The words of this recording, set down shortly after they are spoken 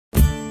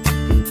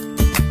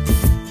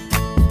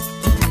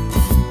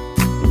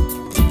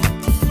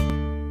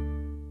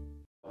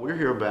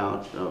here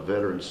about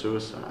veteran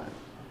suicide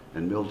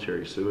and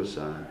military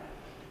suicide,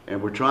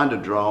 and we're trying to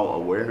draw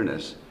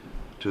awareness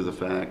to the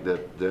fact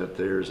that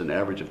there's an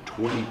average of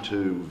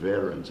 22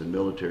 veterans and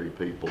military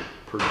people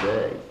per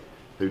day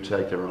who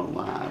take their own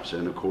lives,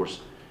 and of course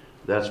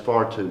that's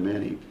far too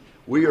many.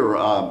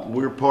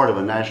 We're part of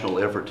a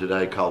national effort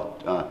today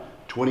called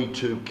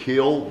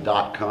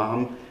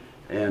 22kill.com,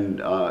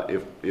 and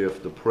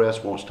if the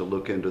press wants to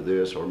look into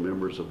this, or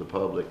members of the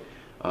public,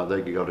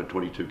 they can go to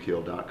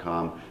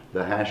 22kill.com. The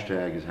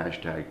hashtag is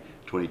hashtag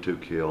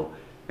 22kill.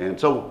 And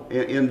so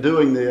in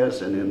doing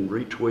this and in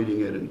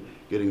retweeting it and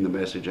getting the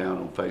message out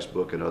on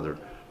Facebook and other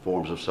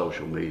forms of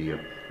social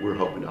media, we're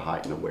hoping to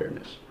heighten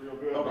awareness.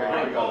 Okay,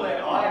 here we go. All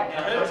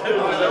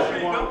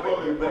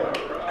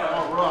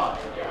right.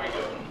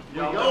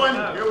 You going?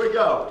 Here we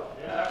go.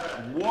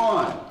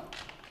 1,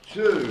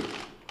 2,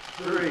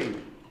 3,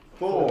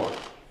 4,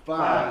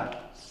 5,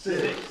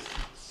 6,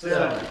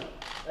 7,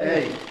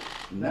 8,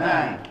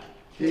 9,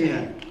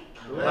 10,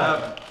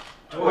 11,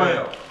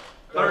 12,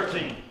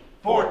 13,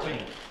 14,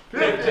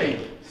 15,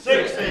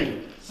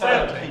 16,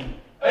 17,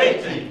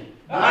 18,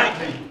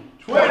 19,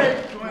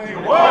 20,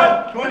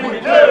 21,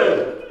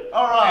 22.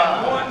 All right.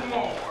 And one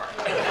more.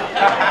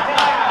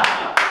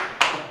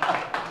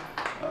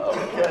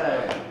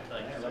 Okay.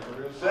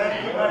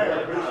 Thank you,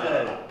 Mayor.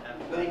 Appreciate it.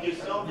 Thank you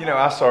so much. You know,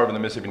 I serve in the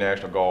Mississippi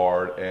National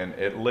Guard, and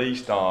at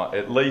least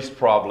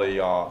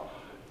probably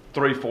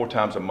 3-4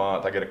 times a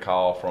month, I get a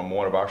call from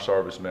one of our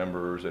service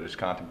members that is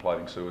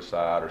contemplating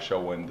suicide or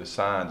showing the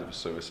signs of a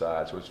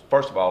suicide. So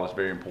first of all, it's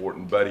very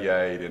important, buddy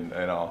aid and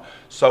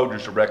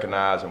soldiers to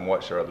recognize and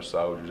watch their other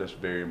soldiers. That's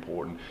very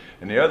important.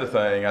 And the other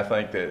thing, I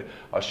think that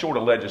short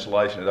of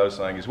legislation of those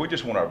things, is we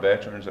just want our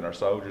veterans and our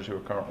soldiers who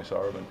are currently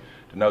serving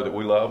to know that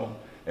we love them.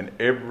 And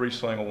every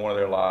single one of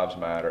their lives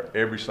matter.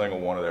 Every single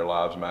one of their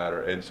lives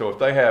matter. And so if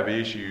they have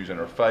issues and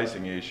are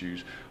facing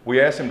issues,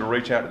 we ask them to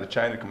reach out to the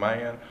chain of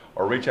command,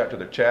 or reach out to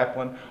their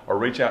chaplain, or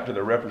reach out to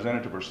their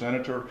representative or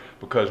senator,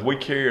 because we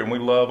care and we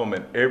love them,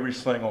 and every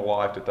single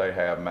life that they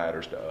have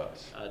matters to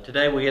us.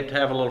 Today we get to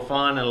have a little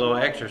fun and a little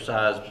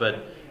exercise,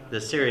 but the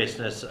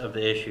seriousness of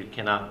the issue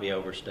cannot be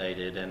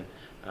overstated. And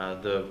I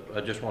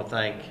just want to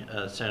thank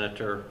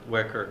Senator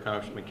Wicker,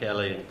 Congressman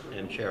Kelly,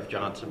 and Sheriff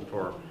Johnson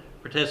for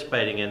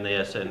participating in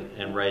this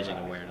and raising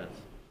awareness.